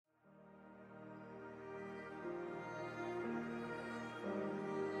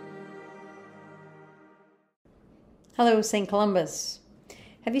Hello, St. Columbus.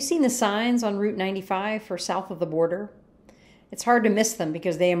 Have you seen the signs on Route 95 for south of the border? It's hard to miss them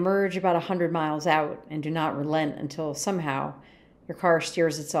because they emerge about 100 miles out and do not relent until somehow your car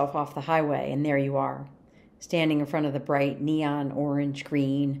steers itself off the highway and there you are, standing in front of the bright neon orange,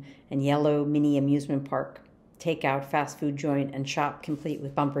 green, and yellow mini amusement park, takeout fast food joint, and shop complete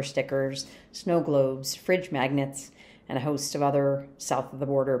with bumper stickers, snow globes, fridge magnets, and a host of other south of the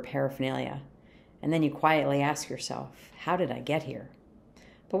border paraphernalia. And then you quietly ask yourself, how did I get here?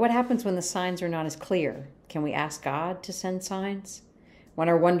 But what happens when the signs are not as clear? Can we ask God to send signs? When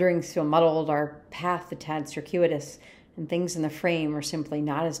our wanderings feel muddled, our path a tad circuitous, and things in the frame are simply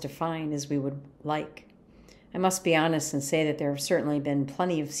not as defined as we would like. I must be honest and say that there have certainly been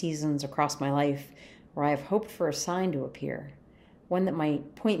plenty of seasons across my life where I have hoped for a sign to appear, one that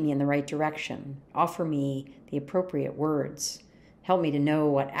might point me in the right direction, offer me the appropriate words, help me to know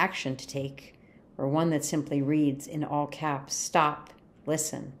what action to take, or one that simply reads in all caps, stop,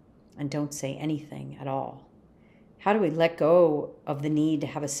 listen, and don't say anything at all. How do we let go of the need to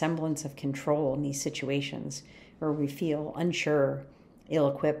have a semblance of control in these situations where we feel unsure,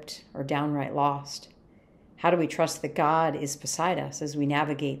 ill-equipped, or downright lost? How do we trust that God is beside us as we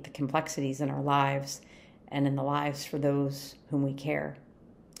navigate the complexities in our lives and in the lives for those whom we care?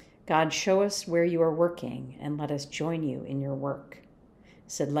 God, show us where you are working and let us join you in your work,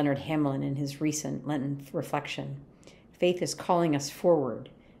 said Leonard Hamlin in his recent Lenten reflection. Faith is calling us forward,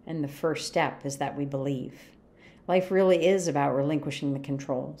 and the first step is that we believe. Life really is about relinquishing the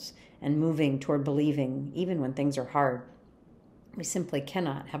controls and moving toward believing even when things are hard. We simply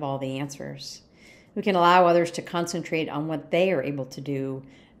cannot have all the answers. We can allow others to concentrate on what they are able to do,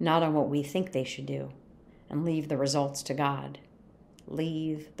 not on what we think they should do, and leave the results to God.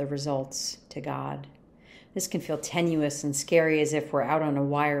 Leave the results to God. This can feel tenuous and scary, as if we're out on a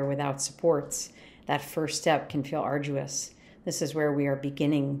wire without supports. That first step can feel arduous. This is where we are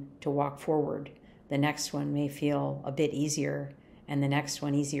beginning to walk forward. The next one may feel a bit easier, and the next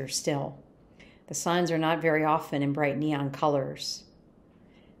one easier still. The signs are not very often in bright neon colors.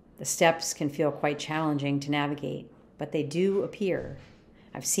 The steps can feel quite challenging to navigate, but they do appear.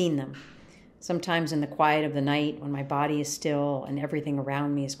 I've seen them. Sometimes in the quiet of the night when my body is still and everything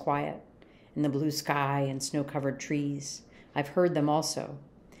around me is quiet. In the blue sky and snow-covered trees. I've heard them also,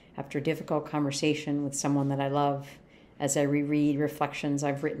 after difficult conversation with someone that I love, as I reread reflections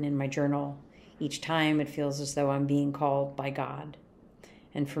I've written in my journal. Each time it feels as though I'm being called by God.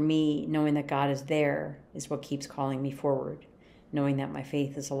 And for me, knowing that God is there is what keeps calling me forward, knowing that my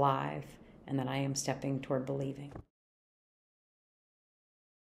faith is alive and that I am stepping toward believing.